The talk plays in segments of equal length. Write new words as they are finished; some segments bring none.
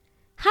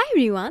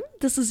Everyone,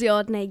 this is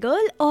your नई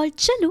girl और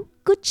चलो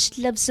कुछ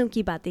लफ्ज़ों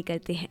की बातें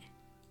करते हैं।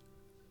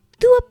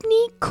 तू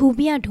अपनी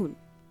खूबियाँ ढूंढ,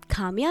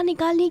 खामियाँ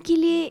निकालने के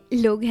लिए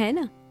लोग हैं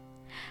ना।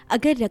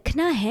 अगर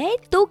रखना है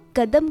तो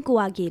कदम को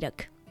आगे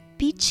रख,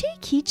 पीछे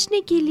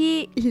खींचने के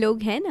लिए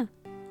लोग हैं ना।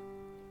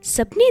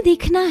 सपने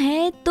देखना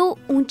है तो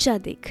ऊंचा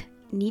देख,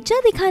 नीचा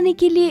दिखाने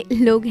के लिए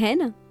लोग हैं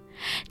ना।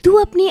 तू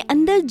अपने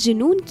अंदर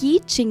जुनून की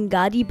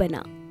चिंगारी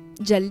बना,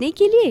 जलने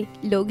के लिए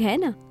लोग हैं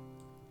ना।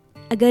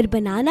 अगर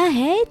बनाना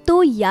है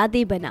तो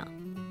यादें बना,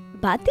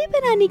 बातें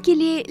बनाने के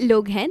लिए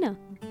लोग हैं ना।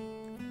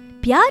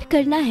 प्यार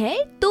करना है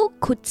तो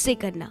खुद से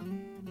करना,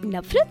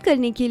 नफरत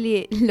करने के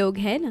लिए लोग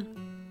हैं ना।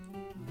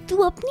 तू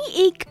अपनी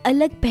एक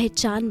अलग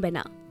पहचान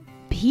बना,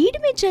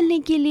 भीड़ में चलने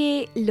के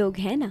लिए लोग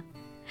हैं ना।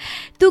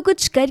 तू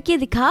कुछ करके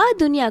दिखा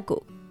दुनिया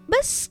को,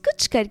 बस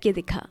कुछ करके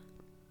दिखा,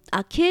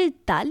 आखिर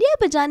तालियां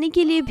बजाने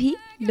के लिए भी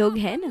लोग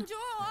हैं ना।